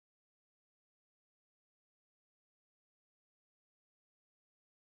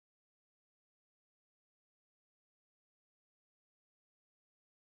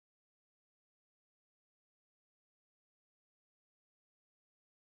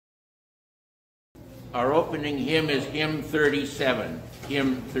Our opening hymn is hymn 37.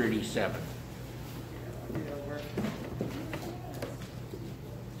 Hymn 37.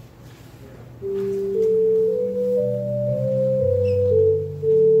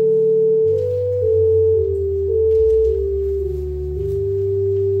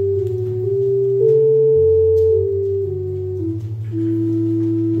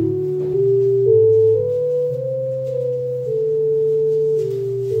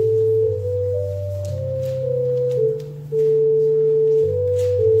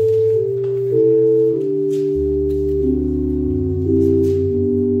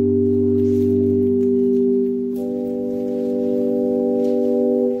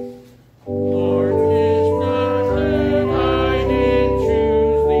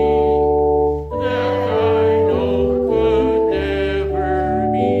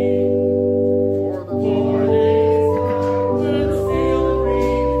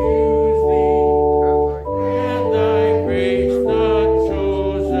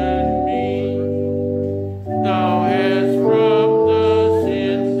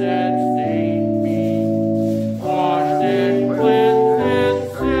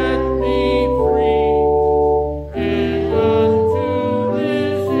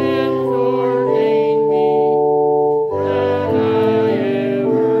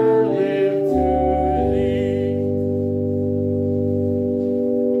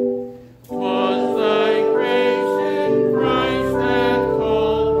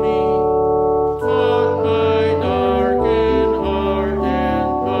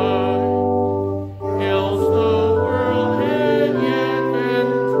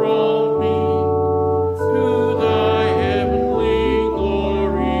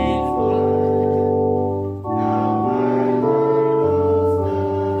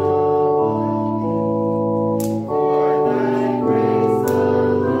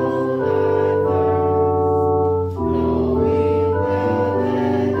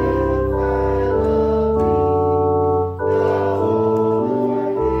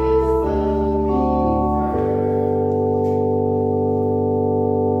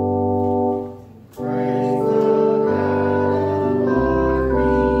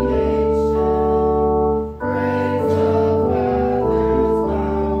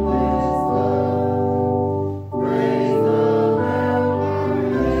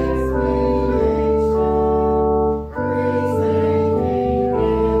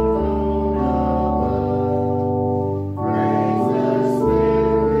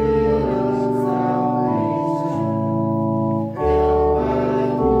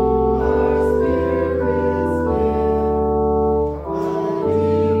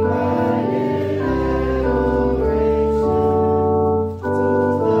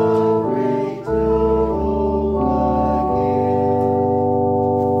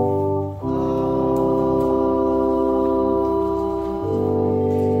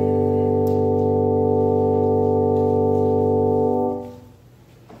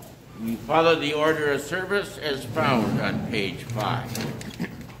 Follow the order of service as found on page 5.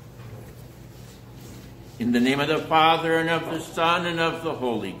 In the name of the Father, and of the Son, and of the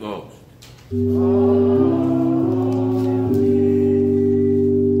Holy Ghost. Amen.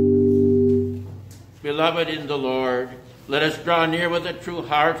 Beloved in the Lord, let us draw near with a true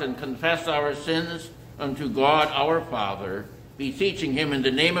heart and confess our sins unto God our Father, beseeching him in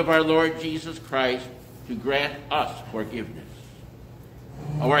the name of our Lord Jesus Christ to grant us forgiveness.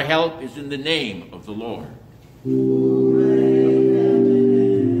 Our help is in the name of the Lord.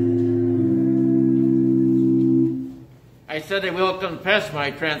 I said, I will confess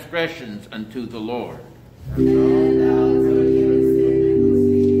my transgressions unto the Lord.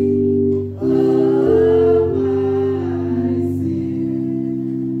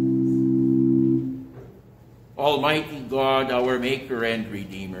 Almighty God, our Maker and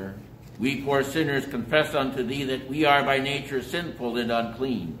Redeemer, we poor sinners confess unto thee that we are by nature sinful and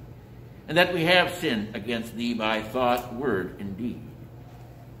unclean, and that we have sinned against thee by thought, word, and deed.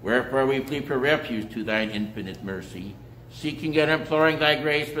 Wherefore we plead for refuge to thine infinite mercy, seeking and imploring thy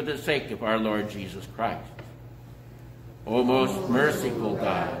grace for the sake of our Lord Jesus Christ. O most merciful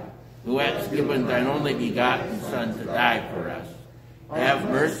God, who hast given thine only begotten Son to die for us, have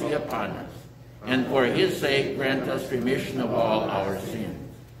mercy upon us, and for his sake grant us remission of all our sins.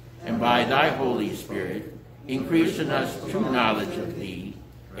 And by thy Holy Spirit, increase in us true knowledge of thee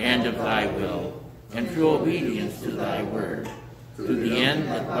and of thy will, and true obedience to thy word, to the end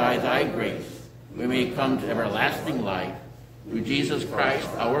that by thy grace we may come to everlasting life, through Jesus Christ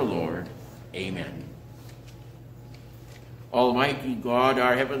our Lord. Amen. Almighty God,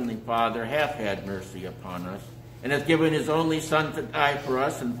 our heavenly Father, hath had mercy upon us, and hath given his only Son to die for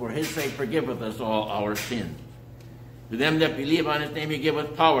us, and for his sake forgiveth us all our sins. To them that believe on his name he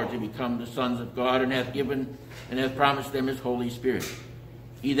giveth power to become the sons of God, and hath given and hath promised them his Holy Spirit.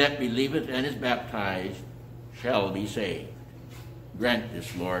 He that believeth and is baptized shall be saved. Grant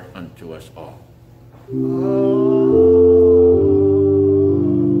this, Lord, unto us all.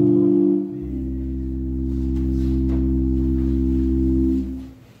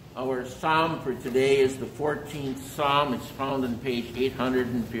 Our psalm for today is the 14th Psalm. It's found on page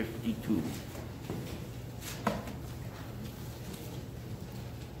 852.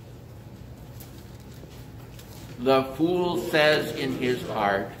 The fool says in his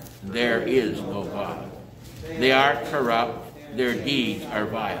heart, there is no God. They are corrupt, their deeds are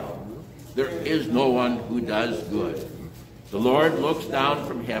vile. There is no one who does good. The Lord looks down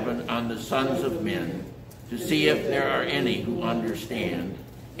from heaven on the sons of men to see if there are any who understand,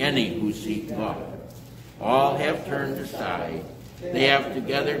 any who seek God. All have turned aside. They have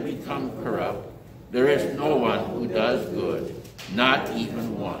together become corrupt. There is no one who does good, not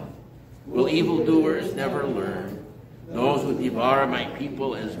even one. Will evildoers never learn? Those who devour my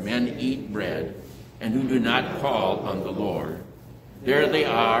people as men eat bread, and who do not call on the Lord. There they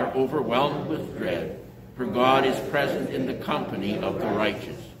are, overwhelmed with dread, for God is present in the company of the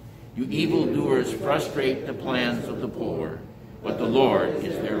righteous. You evildoers frustrate the plans of the poor, but the Lord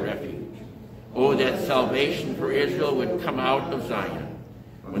is their refuge. Oh, that salvation for Israel would come out of Zion.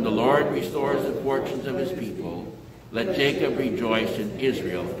 When the Lord restores the fortunes of his people, let Jacob rejoice and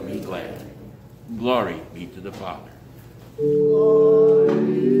Israel be glad. Glory be to the Father.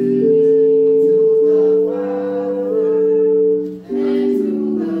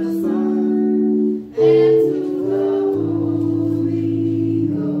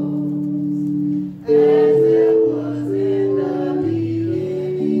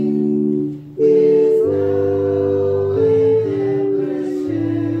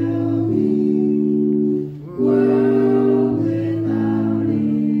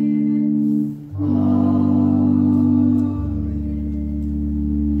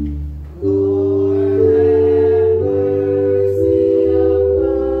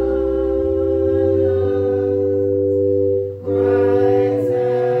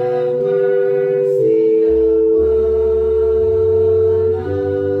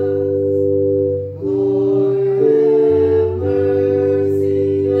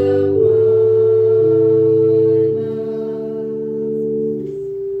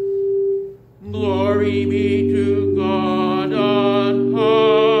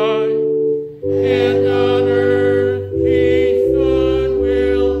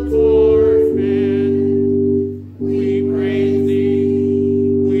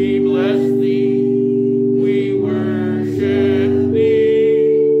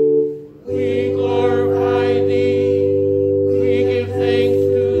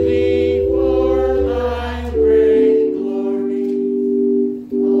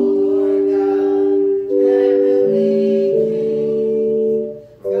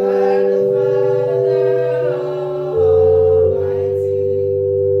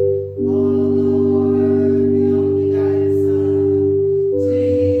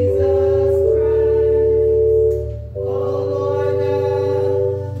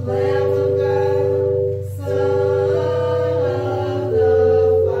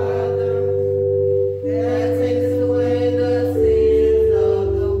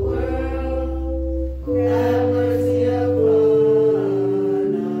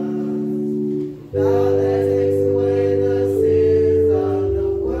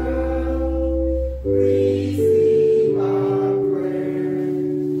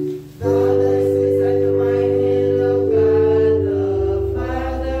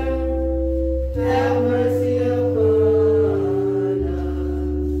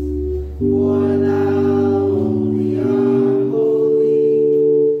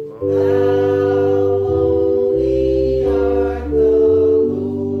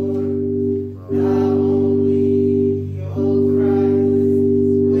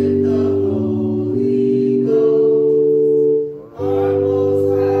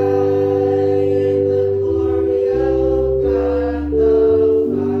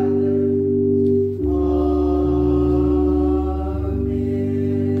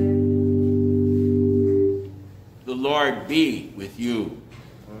 Lord be with you.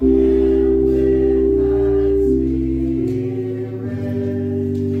 And with thy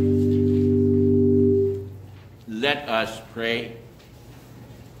spirit. Let us pray.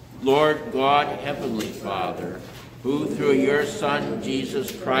 Lord God, Heavenly Father, who through your Son,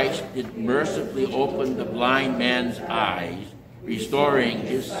 Jesus Christ, did mercifully open the blind man's eyes, restoring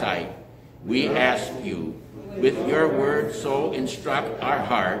his sight, we ask you, with your word so instruct our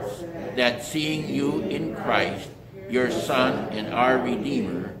hearts that seeing you in Christ, your Son and our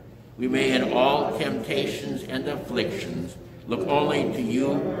Redeemer, we may in all temptations and afflictions look only to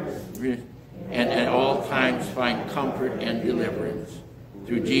you and at all times find comfort and deliverance.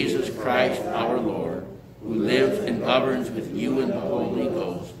 Through Jesus Christ our Lord, who lives and governs with you and the Holy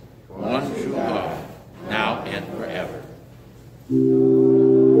Ghost, one true God, now and forever.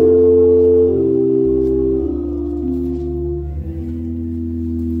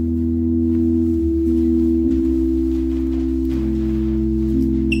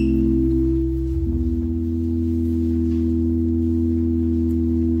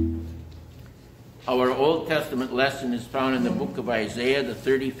 Our Old Testament lesson is found in the book of Isaiah, the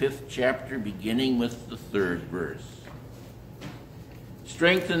 35th chapter, beginning with the 3rd verse.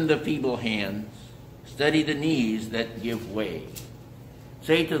 Strengthen the feeble hands, steady the knees that give way.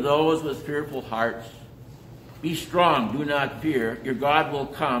 Say to those with fearful hearts, be strong, do not fear. Your God will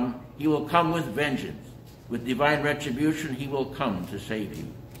come. He will come with vengeance. With divine retribution, he will come to save you.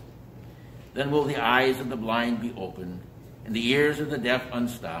 Then will the eyes of the blind be opened, and the ears of the deaf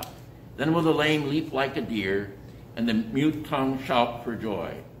unstopped. Then will the lame leap like a deer, and the mute tongue shout for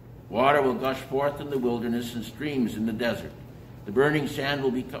joy. Water will gush forth in the wilderness and streams in the desert. The burning sand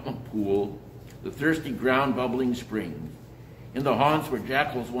will become a pool, the thirsty ground bubbling springs. In the haunts where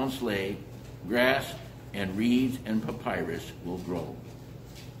jackals once lay, grass and reeds and papyrus will grow.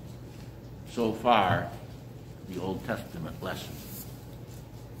 So far, the Old Testament lesson.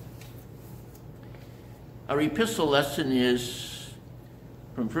 Our epistle lesson is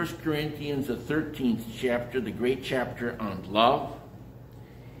from 1 Corinthians, the 13th chapter, the great chapter on love.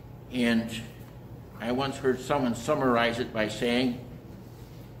 And I once heard someone summarize it by saying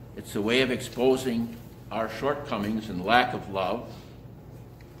it's a way of exposing our shortcomings and lack of love.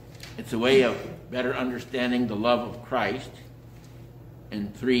 It's a way of better understanding the love of Christ.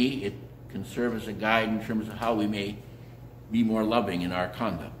 And 3, it can serve as a guide in terms of how we may be more loving in our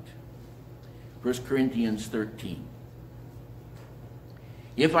conduct. 1 Corinthians 13.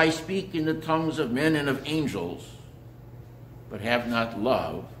 If I speak in the tongues of men and of angels, but have not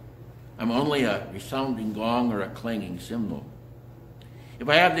love, I'm only a resounding gong or a clanging cymbal. If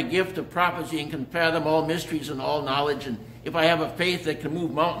I have the gift of prophecy and can fathom all mysteries and all knowledge, and if I have a faith that can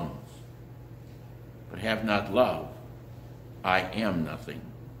move mountains, but have not love, I am nothing.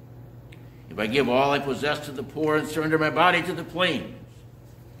 If I give all I possess to the poor and surrender my body to the flames,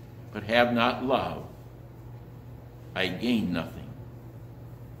 but have not love, I gain nothing.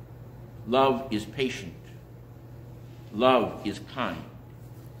 Love is patient. Love is kind.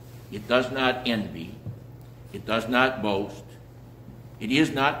 It does not envy. It does not boast. It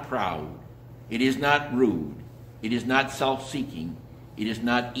is not proud. It is not rude. It is not self-seeking. It is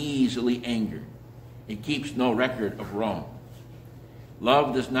not easily angered. It keeps no record of wrongs.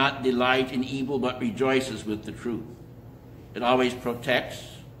 Love does not delight in evil, but rejoices with the truth. It always protects,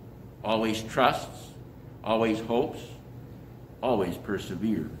 always trusts, always hopes, always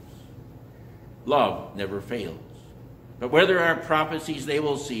perseveres. Love never fails. But where there are prophecies, they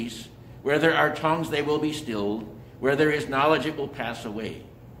will cease. Where there are tongues, they will be stilled. Where there is knowledge, it will pass away.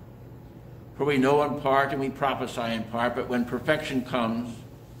 For we know in part and we prophesy in part, but when perfection comes,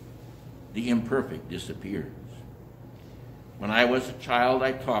 the imperfect disappears. When I was a child,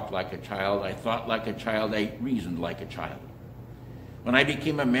 I talked like a child. I thought like a child. I reasoned like a child. When I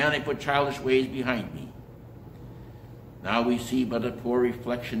became a man, I put childish ways behind me. Now we see but a poor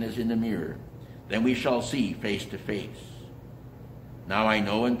reflection as in a mirror. Then we shall see face to face. Now I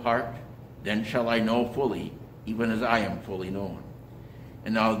know in part, then shall I know fully, even as I am fully known.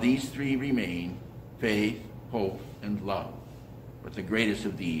 And now these 3 remain, faith, hope, and love. But the greatest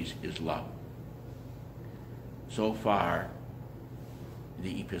of these is love. So far,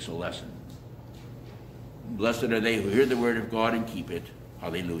 the epistle lesson. Blessed are they who hear the word of God and keep it.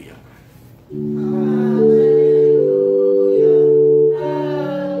 Hallelujah.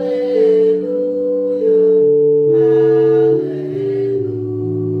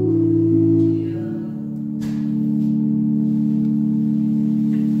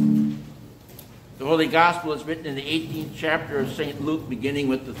 The Holy Gospel is written in the 18th chapter of St. Luke, beginning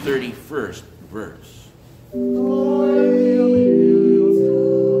with the 31st verse.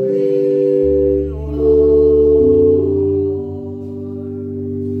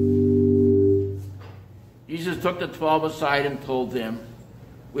 Jesus took the 12 aside and told them,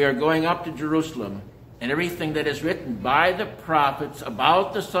 "We are going up to Jerusalem, and everything that is written by the prophets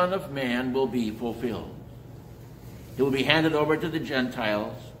about the Son of Man will be fulfilled. He will be handed over to the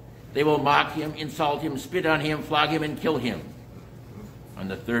Gentiles. They will mock him, insult him, spit on him, flog him, and kill him. On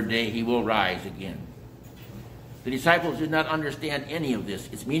the 3rd day he will rise again." The disciples did not understand any of this.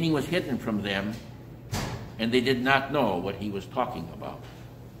 Its meaning was hidden from them, and they did not know what he was talking about.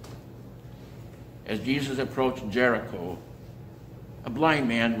 As Jesus approached Jericho, a blind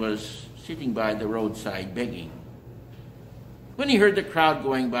man was sitting by the roadside begging. When he heard the crowd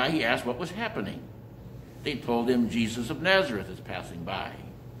going by, he asked what was happening. They told him Jesus of Nazareth is passing by.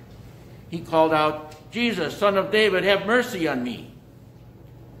 He called out, "Jesus, Son of David, have mercy on me."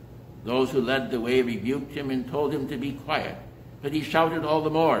 Those who led the way rebuked him and told him to be quiet, but he shouted all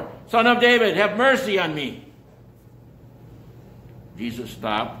the more, "Son of David, have mercy on me." Jesus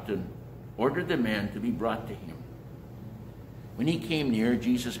stopped and ordered the man to be brought to him. When he came near,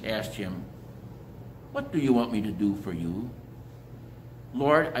 Jesus asked him, "What do you want me to do for you?"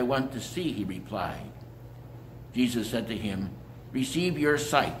 "Lord, I want to see," he replied. Jesus said to him, "Receive your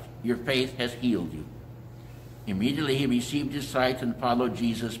sight. Your faith has healed you." Immediately he received his sight and followed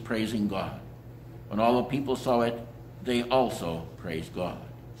Jesus, praising God. When all the people saw it, they also praised God.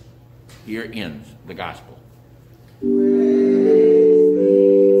 Here ends the gospel.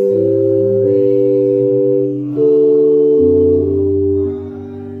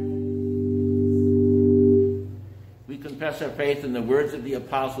 We confess our faith in the words of the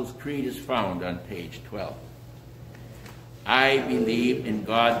Apostles' Creed is found on page 12. I believe in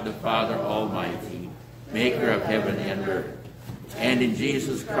God the Father Almighty, maker of heaven and earth, and in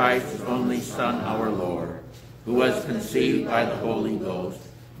Jesus Christ, his only Son, our Lord, who was conceived by the Holy Ghost,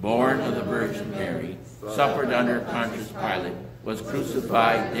 born of the Virgin Mary, suffered under Pontius Pilate, was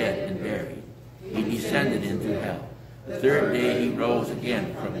crucified, dead, and buried. He descended into hell. The third day he rose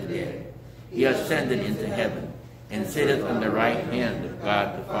again from the dead. He ascended into heaven, and sitteth on the right hand of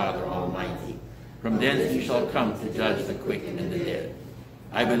God the Father Almighty. From thence he shall come to judge the quick and the dead.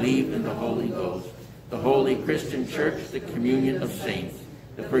 I believe in the Holy Ghost, the holy Christian church, the communion of saints,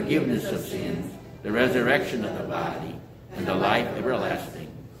 the forgiveness of sins, the resurrection of the body, and the life everlasting.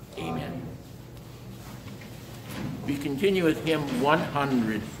 Amen. We continue with hymn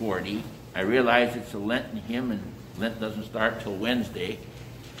 140. I realize it's a Lenten hymn, and Lent doesn't start till Wednesday,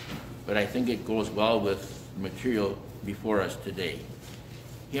 but I think it goes well with the material before us today.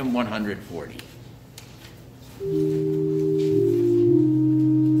 Hymn 140.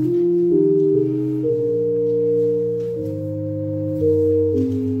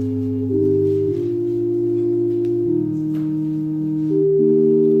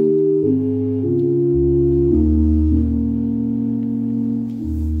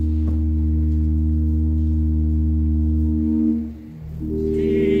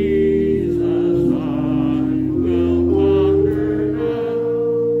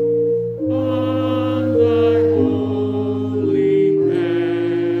 On thy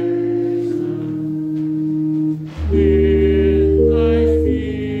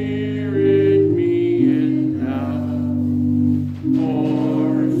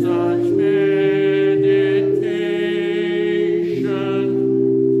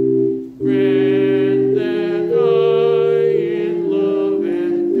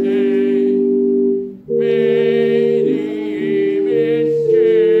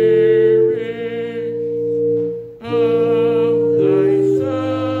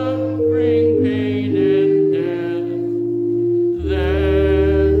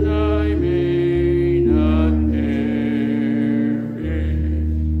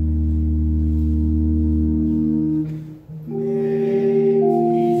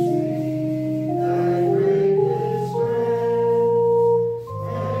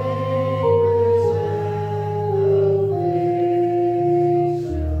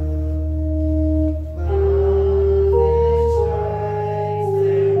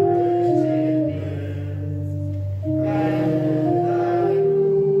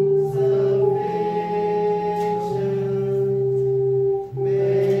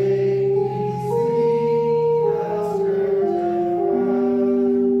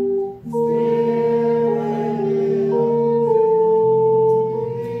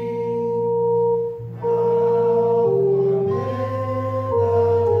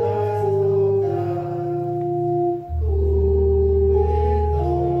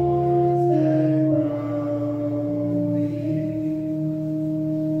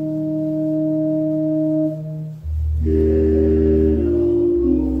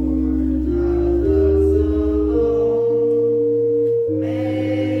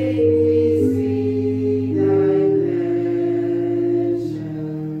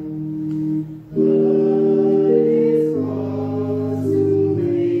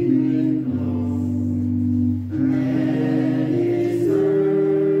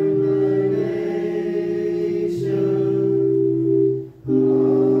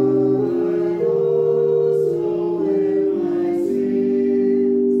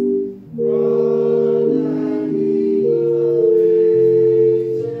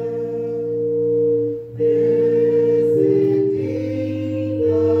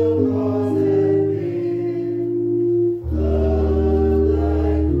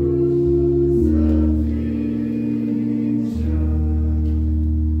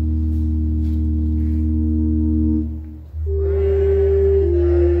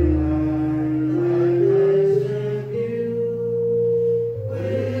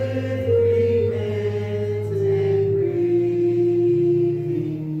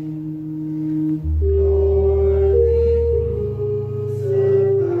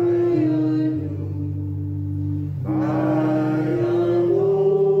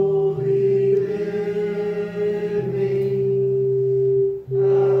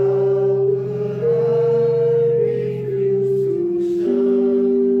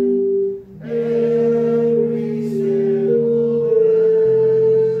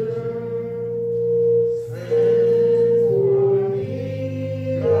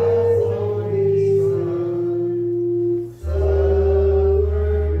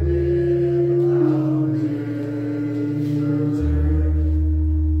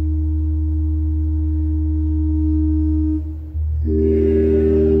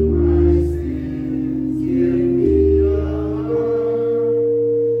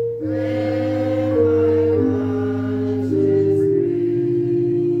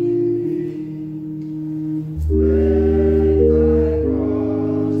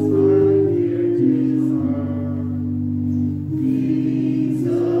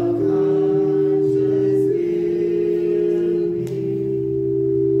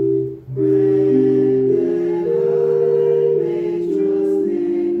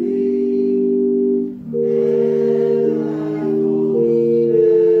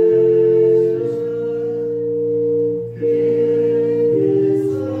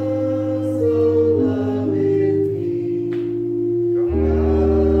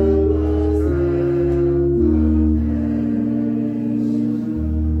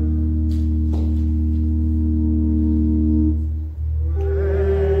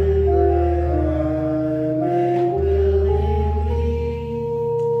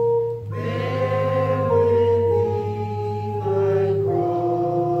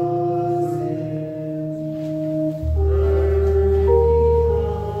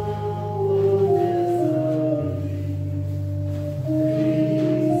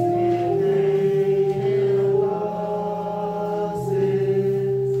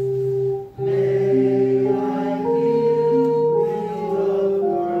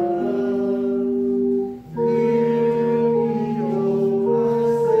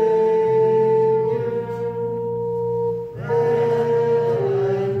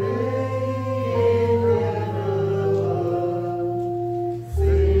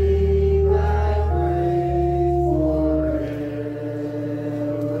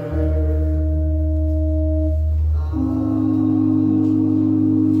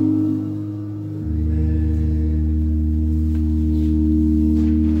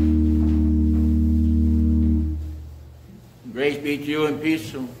Grace be to you and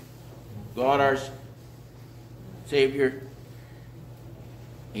peace from God our Savior.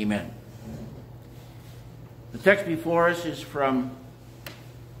 Amen. The text before us is from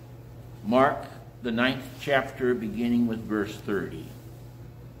Mark, the 9th chapter, beginning with verse 30.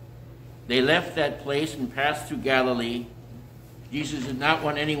 They left that place and passed through Galilee. Jesus did not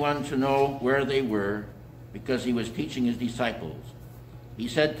want anyone to know where they were, because he was teaching his disciples. He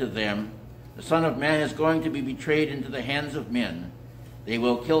said to them, "The Son of Man is going to be betrayed into the hands of men. They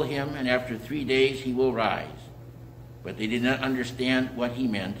will kill him, and after 3 days he will rise." But they did not understand what he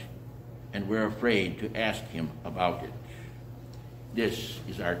meant and were afraid to ask him about it. This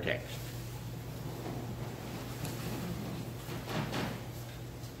is our text.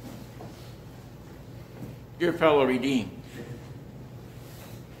 Dear fellow redeemed,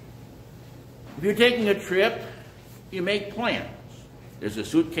 if you're taking a trip, you make plans. There's a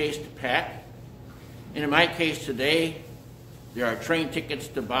suitcase to pack. And in my case today, there are train tickets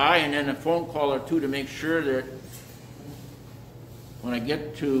to buy and then a phone call or two to make sure that when I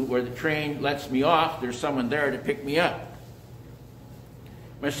get to where the train lets me off, there's someone there to pick me up.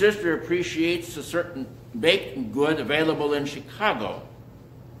 My sister appreciates a certain baked good available in Chicago.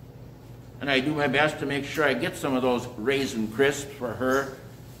 And I do my best to make sure I get some of those Raisin Crisps for her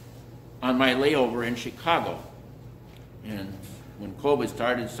on my layover in Chicago. And when COVID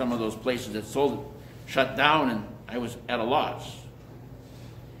started, some of those places that sold it shut down, and I was at a loss.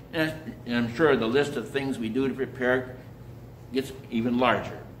 And I'm sure the list of things we do to prepare gets even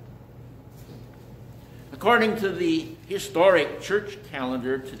larger. According to the historic church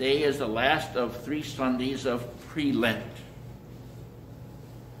calendar, today is the last of 3 Sundays of pre-Lent.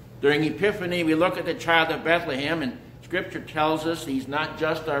 During Epiphany, we look at the child of Bethlehem, and Scripture tells us he's not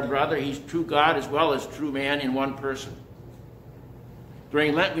just our brother, he's true God as well as true man in one person.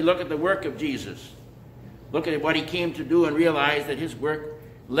 During Lent, we look at the work of Jesus, look at what he came to do, and realize that his work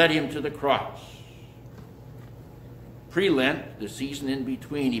led him to the cross. Pre-Lent, the season in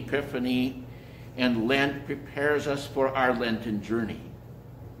between Epiphany and Lent, prepares us for our Lenten journey.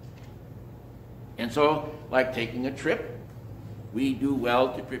 And so, like taking a trip, we do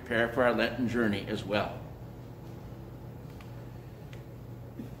well to prepare for our Lenten journey as well.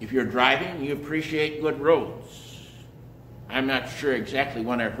 If you're driving, you appreciate good roads. I'm not sure exactly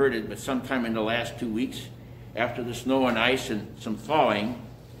when I heard it, but sometime in the last 2 weeks, after the snow and ice and some thawing,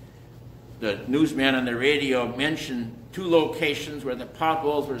 the newsman on the radio mentioned 2 locations where the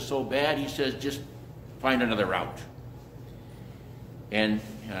potholes were so bad, he says, just find another route. And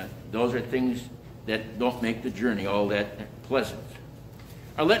those are things that don't make the journey all that pleasant.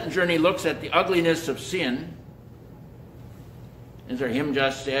 Our Lenten journey looks at the ugliness of sin. As our hymn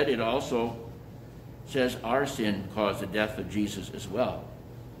just said, it also says our sin caused the death of Jesus as well.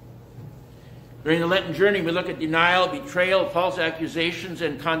 During the Lenten journey, we look at denial, betrayal, false accusations,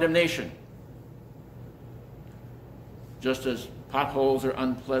 and condemnation. Just as potholes are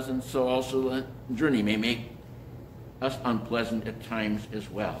unpleasant, so also the Lenten journey may make us unpleasant at times as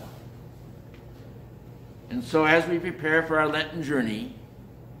well. And so as we prepare for our Lenten journey,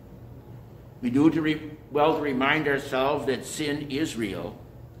 we do well to remind ourselves that sin is real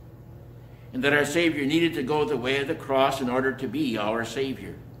and that our Savior needed to go the way of the cross in order to be our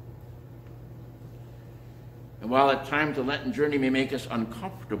Savior. And while at times the Lenten journey may make us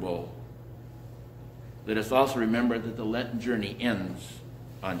uncomfortable, let us also remember that the Lenten journey ends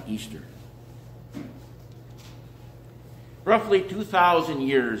on Easter. Roughly 2,000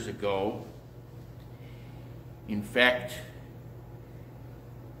 years ago, in fact,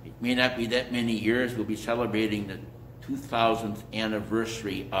 it may not be that many years, we'll be celebrating the 2000th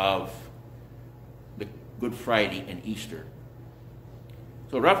anniversary of the Good Friday and Easter.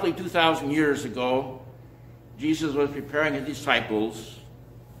 So roughly 2,000 years ago, Jesus was preparing his disciples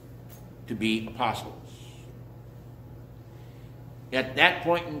to be apostles. At that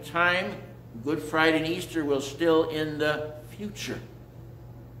point in time, Good Friday and Easter was still in the future.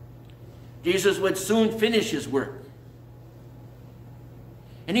 Jesus would soon finish his work.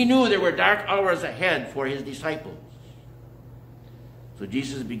 And he knew there were dark hours ahead for his disciples. So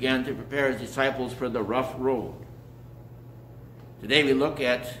Jesus began to prepare his disciples for the rough road. Today we look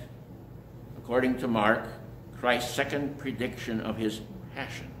at, according to Mark, Christ's second prediction of his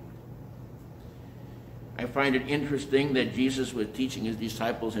passion. I find it interesting that Jesus was teaching his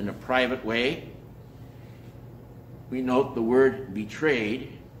disciples in a private way. We note the word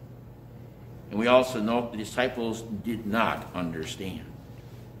betrayed, and we also note the disciples did not understand.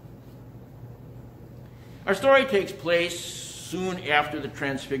 Our story takes place soon after the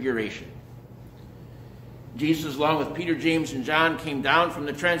Transfiguration. Jesus, along with Peter, James, and John, came down from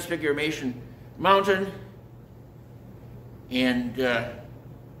the Transfiguration mountain, And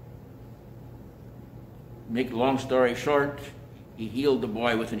make a long story short, he healed the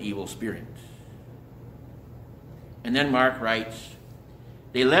boy with an evil spirit. And then Mark writes,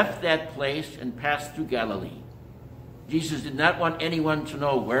 they left that place and passed through Galilee. Jesus did not want anyone to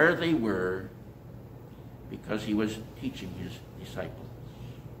know where they were because he was teaching his disciples.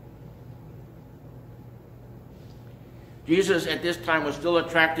 Jesus at this time was still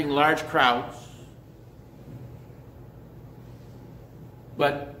attracting large crowds,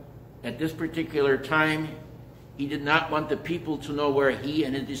 but at this particular time, he did not want the people to know where he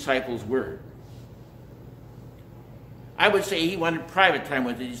and his disciples were. I would say he wanted private time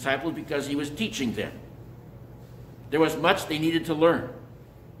with the disciples because he was teaching them. There was much they needed to learn.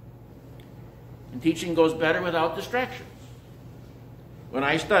 And teaching goes better without distractions. When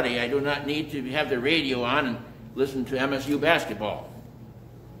I study, I do not need to have the radio on and listen to MSU basketball.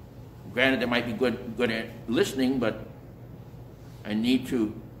 Granted, I might be good at listening, but I need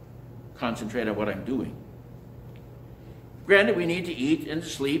to concentrate on what I'm doing. Granted, we need to eat and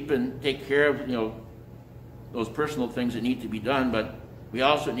sleep and take care of, those personal things that need to be done, but we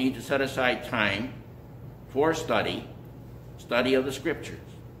also need to set aside time for study of the Scriptures.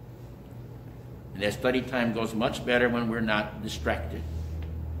 And that study time goes much better when we're not distracted.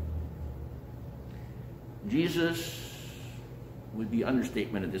 Jesus would be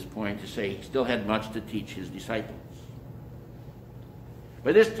understatement at this point to say he still had much to teach his disciples.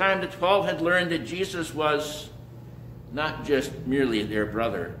 By this time, the 12 had learned that Jesus was not just merely their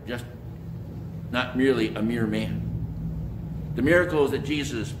brother, just not merely a mere man. The miracles that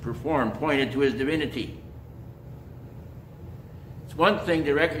Jesus performed pointed to his divinity. It's one thing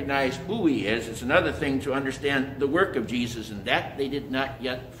to recognize who he is. It's another thing to understand the work of Jesus, and that they did not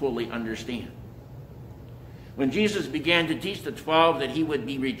yet fully understand. When Jesus began to teach the 12 that he would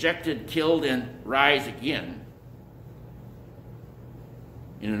be rejected, killed, and rise again,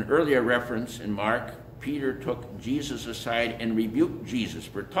 in an earlier reference in Mark, Peter took Jesus aside and rebuked Jesus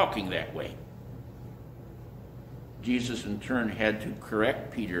for talking that way. Jesus in turn had to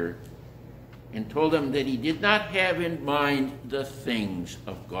correct Peter and told him that he did not have in mind the things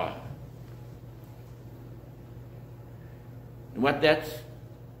of God. And what that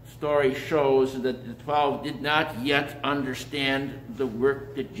story shows is that the 12 did not yet understand the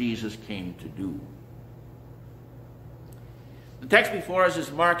work that Jesus came to do. The text before us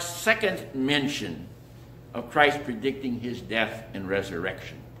is Mark's second mention of Christ predicting his death and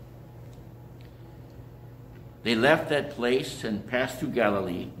resurrection. They left that place and passed through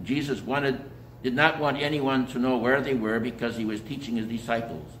Galilee. Jesus did not want anyone to know where they were because he was teaching his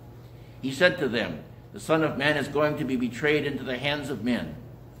disciples. He said to them, the Son of Man is going to be betrayed into the hands of men.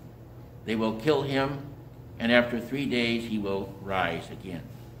 They will kill him, and after 3 days he will rise again.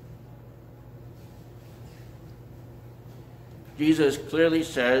 Jesus clearly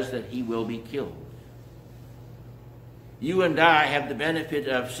says that he will be killed. You and I have the benefit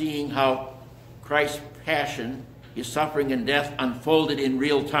of seeing how Christ's passion, his suffering and death unfolded in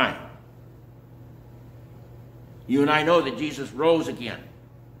real time. You and I know that Jesus rose again.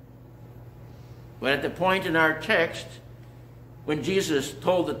 But at the point in our text, when Jesus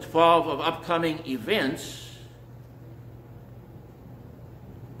told the 12 of upcoming events,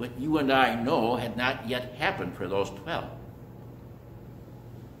 what you and I know had not yet happened for those 12.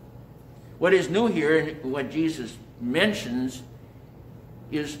 What is new here and what Jesus mentions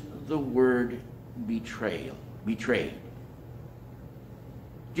is the word betrayed.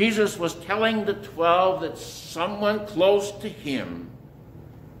 Jesus was telling the 12 that someone close to him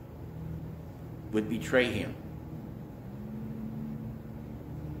would betray him.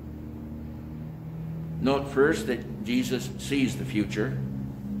 Note first that Jesus sees the future.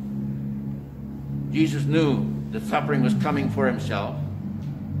 Jesus knew that suffering was coming for himself,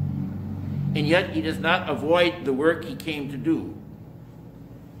 and yet he does not avoid the work he came to do.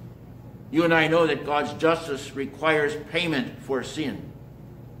 You and I know that God's justice requires payment for sin.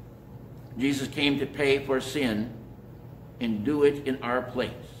 Jesus came to pay for sin and do it in our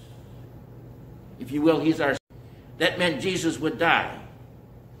place. If you will, he's our. That meant Jesus would die.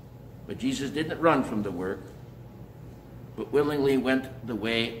 But Jesus didn't run from the work, but willingly went the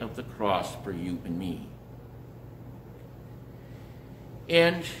way of the cross for you and me.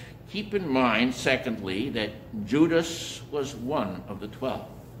 And keep in mind, secondly, that Judas was one of the 12.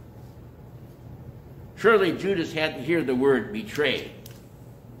 Surely Judas had to hear the word betray.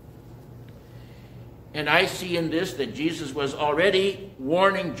 And I see in this that Jesus was already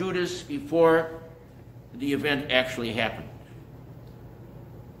warning Judas before the event actually happened.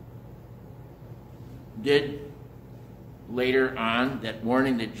 Did later on that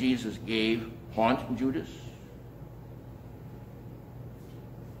warning that Jesus gave haunt Judas?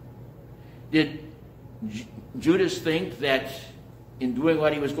 Did Judas think that in doing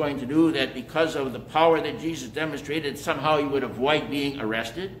what he was going to do, that because of the power that Jesus demonstrated, somehow he would avoid being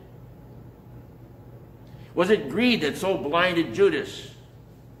arrested? Was it greed that so blinded Judas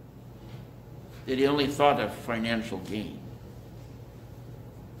that he only thought of financial gain?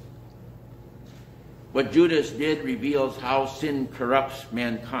 What Judas did reveals how sin corrupts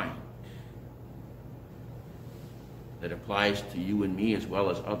mankind. That applies to you and me as well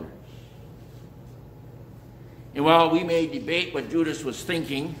as others. And while we may debate what Judas was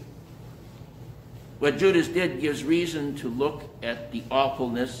thinking, what Judas did gives reason to look at the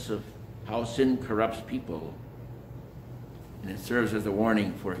awfulness of how sin corrupts people. And it serves as a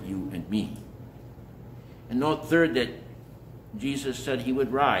warning for you and me. And note third that Jesus said he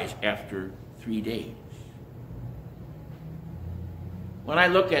would rise after 3 days. When I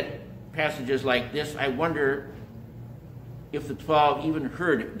look at passages like this, I wonder if the 12 even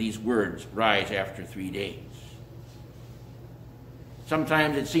heard these words, rise after 3 days.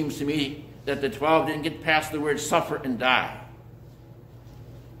 Sometimes it seems to me that the 12 didn't get past the words suffer and die.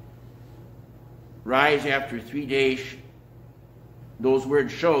 Rise after 3 days, those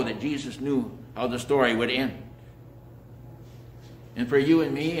words show that Jesus knew how the story would end. And for you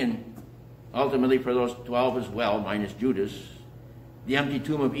and me, and ultimately for those 12 as well, minus Judas, the empty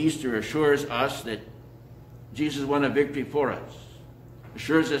tomb of Easter assures us that Jesus won a victory for us,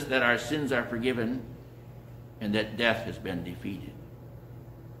 assures us that our sins are forgiven and that death has been defeated.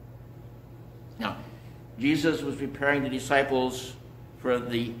 Now, Jesus was preparing the disciples for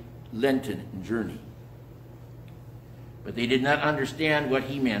the Lenten journey, but they did not understand what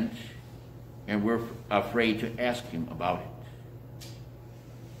he meant and were afraid to ask him about it.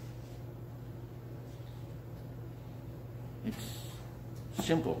 It's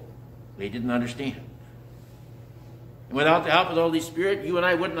simple. They didn't understand. And without the help of the Holy Spirit, you and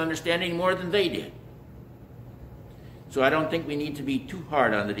I wouldn't understand any more than they did. So I don't think we need to be too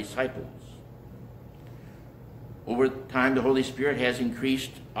hard on the disciples. Over time, the Holy Spirit has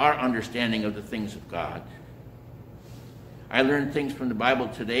increased our understanding of the things of God. I learned things from the Bible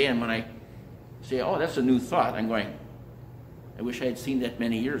today, and when I say, oh, that's a new thought, I'm going, I wish I had seen that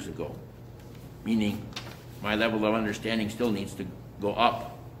many years ago. Meaning, my level of understanding still needs to go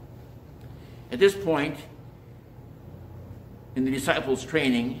up. At this point, in the disciples'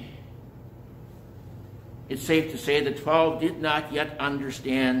 training, it's safe to say the 12 did not yet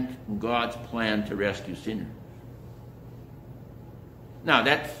understand God's plan to rescue sinners. Now,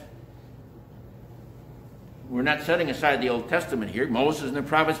 we're not setting aside the Old Testament here. Moses and the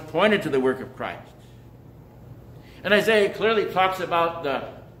prophets pointed to the work of Christ. And Isaiah clearly talks about the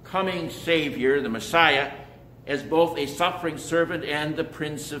coming Savior, the Messiah, as both a suffering servant and the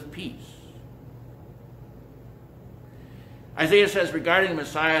Prince of Peace. Isaiah says regarding the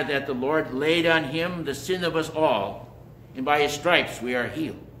Messiah that the Lord laid on him the sin of us all, and by his stripes we are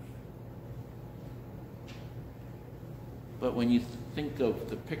healed. But when you think of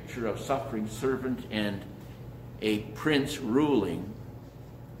the picture of suffering servant and a prince ruling,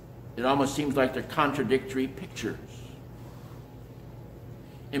 it almost seems like they're contradictory pictures.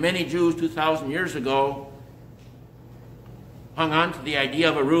 And many Jews 2,000 years ago hung on to the idea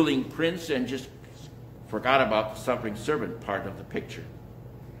of a ruling prince and just forgot about the suffering servant part of the picture.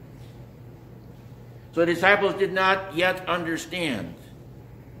 So the disciples did not yet understand,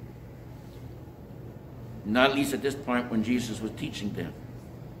 not at least at this point when Jesus was teaching them.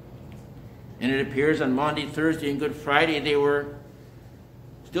 And it appears on Monday, Thursday, and Good Friday they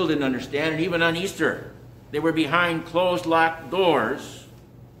still didn't understand, and even on Easter they were behind closed, locked doors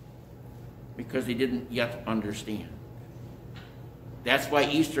because they didn't yet understand. That's why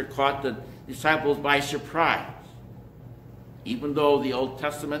Easter caught the disciples by surprise, even though the Old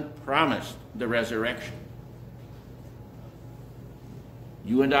Testament promised the resurrection.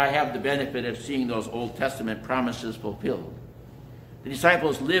 You and I have the benefit of seeing those Old Testament promises fulfilled. The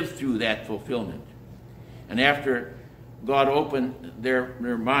disciples lived through that fulfillment. And after God opened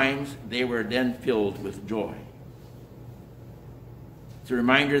their minds, they were then filled with joy. It's a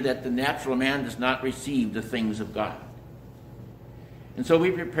reminder that the natural man does not receive the things of God. And so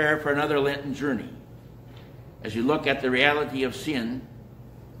we prepare for another Lenten journey. As you look at the reality of sin,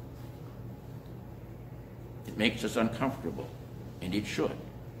 it makes us uncomfortable, and it should.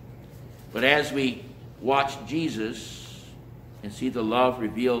 But as we watch Jesus and see the love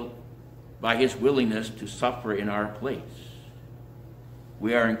revealed by his willingness to suffer in our place,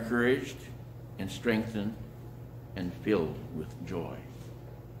 we are encouraged and strengthened and filled with joy.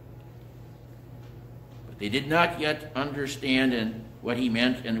 But they did not yet understand what he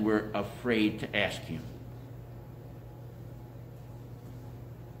meant and were afraid to ask him.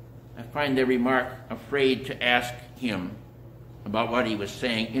 I find the remark, afraid to ask him about what he was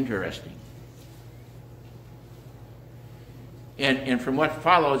saying, interesting. And from what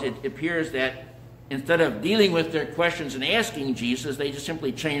follows, it appears that instead of dealing with their questions and asking Jesus, they just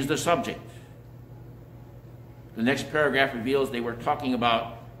simply changed the subject. The next paragraph reveals they were talking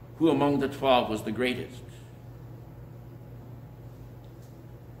about who among the 12 was the greatest.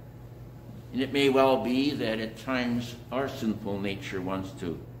 And it may well be that at times our sinful nature wants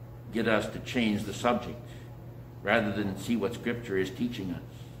to get us to change the subject rather than see what Scripture is teaching us.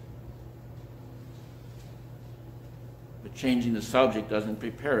 But changing the subject doesn't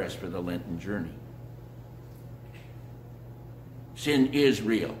prepare us for the Lenten journey. Sin is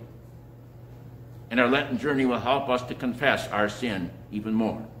real, and our Lenten journey will help us to confess our sin even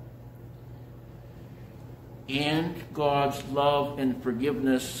more. And God's love and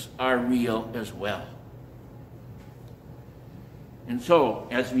forgiveness are real as well. And so,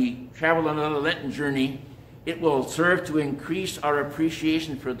 as we travel on another Lenten journey, it will serve to increase our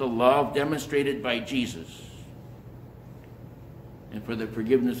appreciation for the love demonstrated by Jesus and for the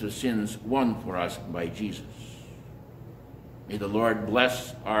forgiveness of sins won for us by Jesus. May the Lord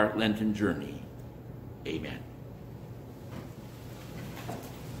bless our Lenten journey. Amen.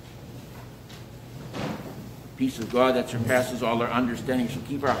 Peace of God that surpasses all our understanding shall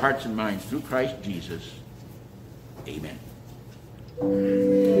keep our hearts and minds through Christ Jesus. Amen.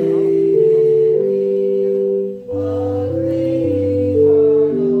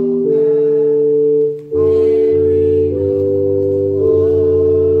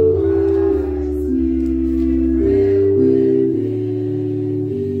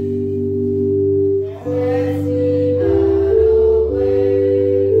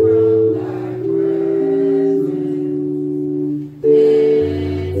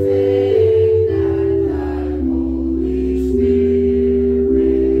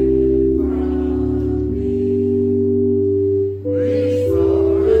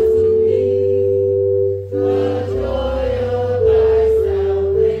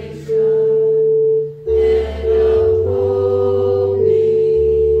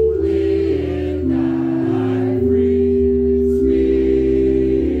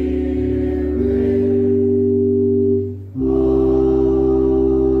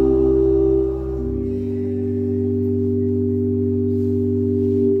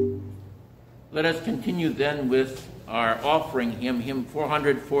 Let us continue then with our offering hymn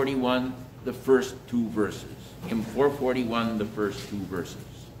 441, the first two verses. Hymn 441, the first two verses.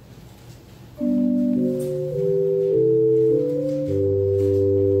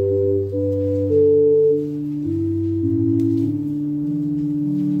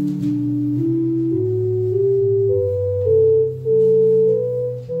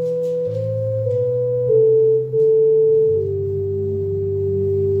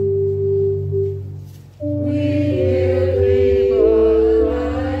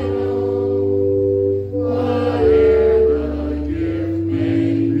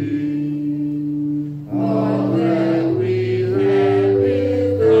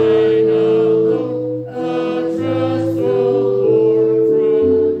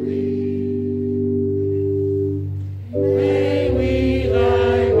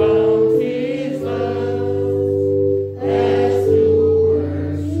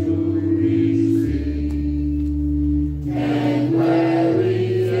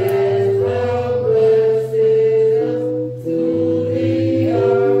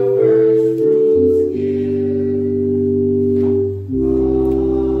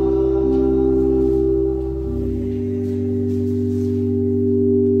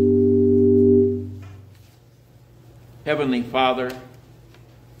 Heavenly Father,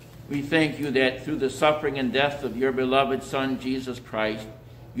 we thank you that through the suffering and death of your beloved Son, Jesus Christ,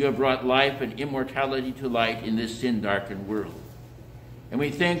 you have brought life and immortality to light in this sin-darkened world. And we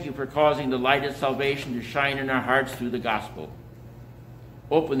thank you for causing the light of salvation to shine in our hearts through the gospel.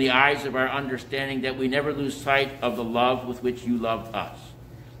 Open the eyes of our understanding that we never lose sight of the love with which you loved us.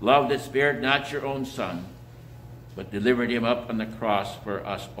 Love that spared not your own Son, but delivered him up on the cross for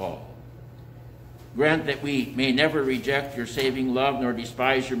us all. Grant that we may never reject your saving love nor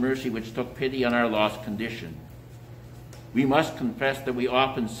despise your mercy which took pity on our lost condition. We must confess that we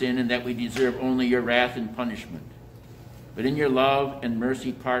often sin and that we deserve only your wrath and punishment. But in your love and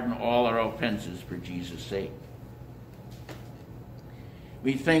mercy pardon all our offenses for Jesus' sake.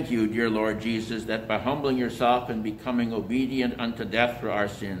 We thank you, dear Lord Jesus, that by humbling yourself and becoming obedient unto death for our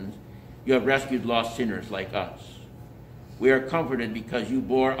sins, you have rescued lost sinners like us. We are comforted because you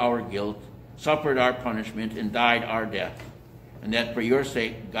bore our guilt, suffered our punishment, and died our death, and that for your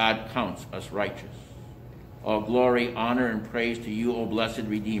sake God counts us righteous. All glory, honor, and praise to you, O blessed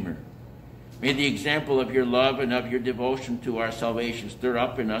Redeemer, May the example of your love and of your devotion to our salvation stir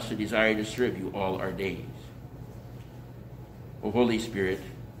up in us a desire to serve you all our days. O Holy Spirit,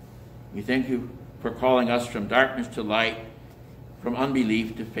 we thank you for calling us from darkness to light, from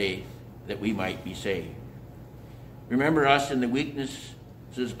unbelief to faith, that we might be saved. Remember us in the weaknesses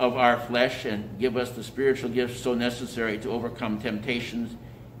of our flesh and give us the spiritual gifts so necessary to overcome temptations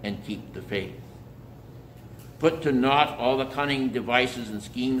and keep the faith. Put to naught all the cunning devices and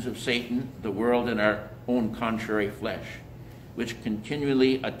schemes of Satan, the world, and our own contrary flesh, which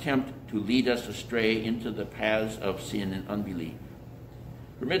continually attempt to lead us astray into the paths of sin and unbelief.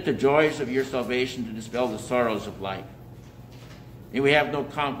 Permit the joys of your salvation to dispel the sorrows of life. May we have no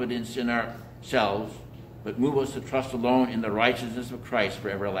confidence in ourselves, but move us to trust alone in the righteousness of Christ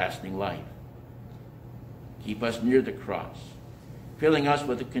for everlasting life. Keep us near the cross, filling us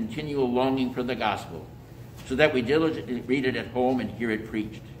with a continual longing for the gospel, so that we diligently read it at home and hear it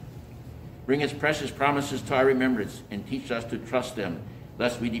preached. Bring its precious promises to our remembrance and teach us to trust them,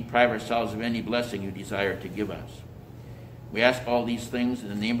 lest we deprive ourselves of any blessing you desire to give us. We ask all these things in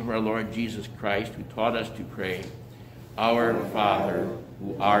the name of our Lord Jesus Christ, who taught us to pray, Our Father,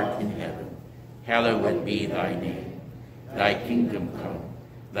 who art in heaven, hallowed be thy name. Thy kingdom come,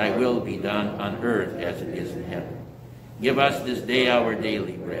 thy will be done on earth as it is in heaven. Give us this day our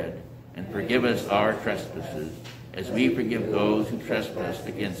daily bread, and forgive us our trespasses, as we forgive those who trespass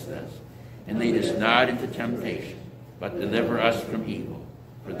against us. And lead us not into temptation, but deliver us from evil.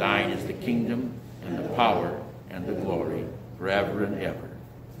 For thine is the kingdom, and the power, and the glory, forever and ever.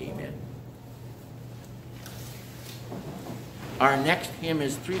 Amen. Our next hymn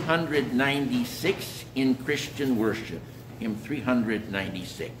is 396 in Christian worship. Hymn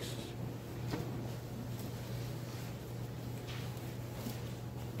 396.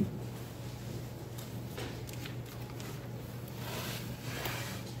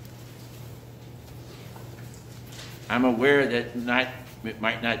 I'm aware that it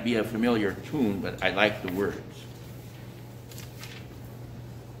might not be a familiar tune, but I like the words.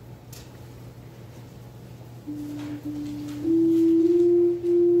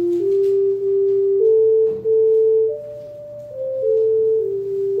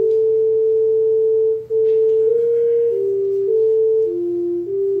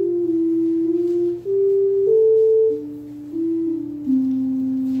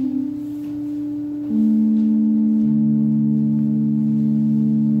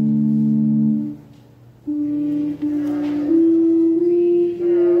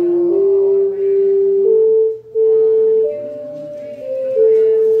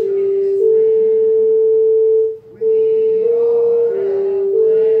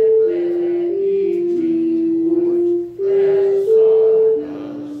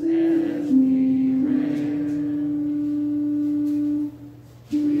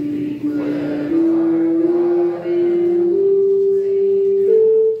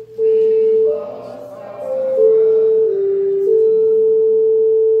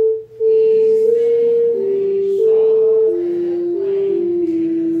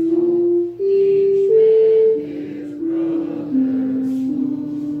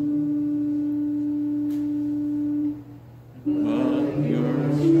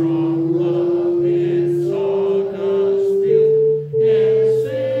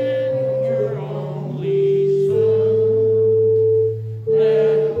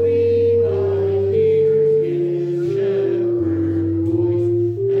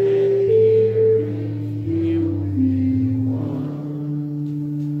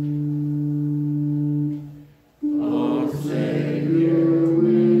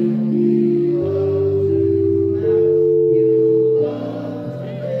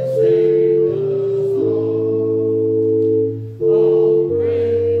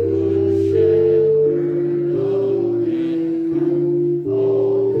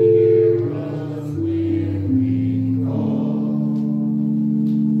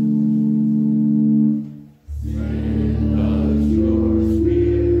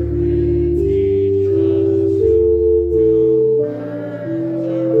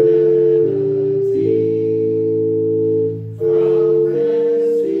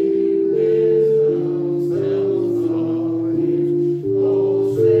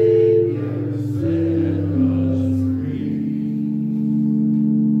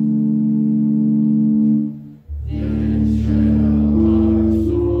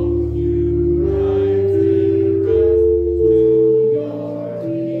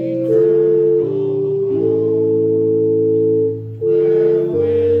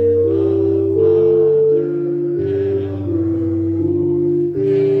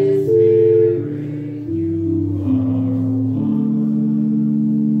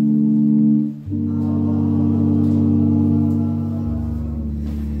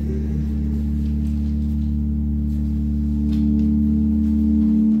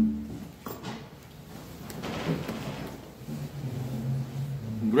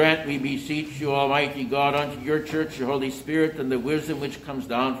 grant, we beseech you, Almighty God, unto your church, your Holy Spirit, and the wisdom which comes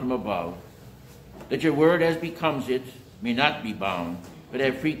down from above, that your word, as becomes it, may not be bound, but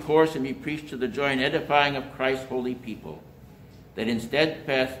have free course and be preached to the joy and edifying of Christ's holy people, that in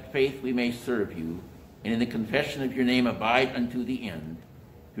steadfast faith we may serve you, and in the confession of your name abide unto the end.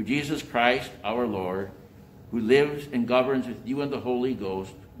 Through Jesus Christ our Lord, who lives and governs with you and the Holy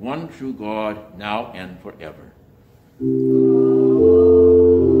Ghost, one true God, now and forever.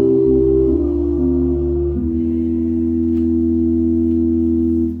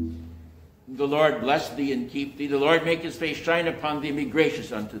 The Lord bless thee and keep thee. The Lord make his face shine upon thee and be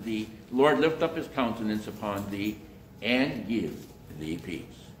gracious unto thee. The Lord lift up his countenance upon thee and give thee peace.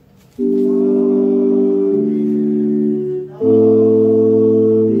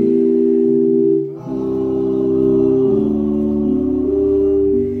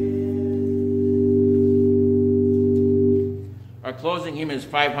 Our closing hymn is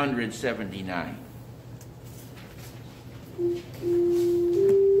 579.